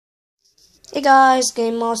Hey guys,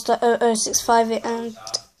 Game Master 0065 and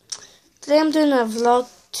today I'm doing a vlog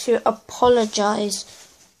to apologize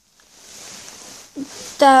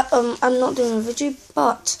that I'm not doing a video,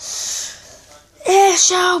 but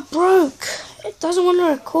AirShell broke. It doesn't want to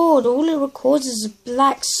record. All it records is a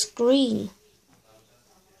black screen.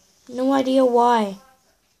 No idea why.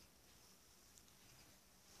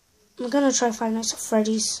 I'm gonna try Five Nights at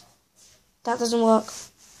Freddy's. That doesn't work.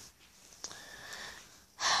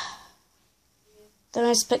 Don't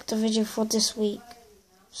expect a video for this week.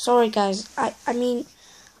 Sorry guys, I mean,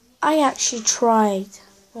 I actually tried.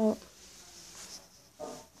 But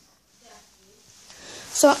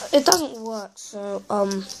so it doesn't work, so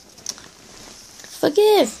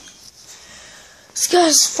forgive. So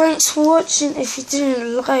guys, thanks for watching. If you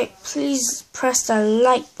didn't like, please press the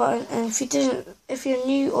like button, and if you're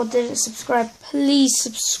new or didn't subscribe, please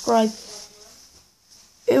subscribe.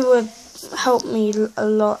 It would help me a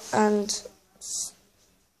lot, and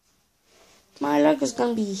my logo is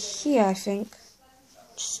gonna be here, I think.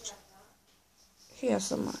 Just here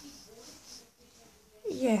somewhere.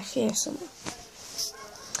 Yeah, here somewhere.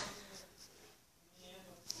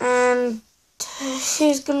 And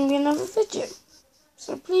here's gonna be another video.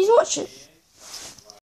 So please watch it.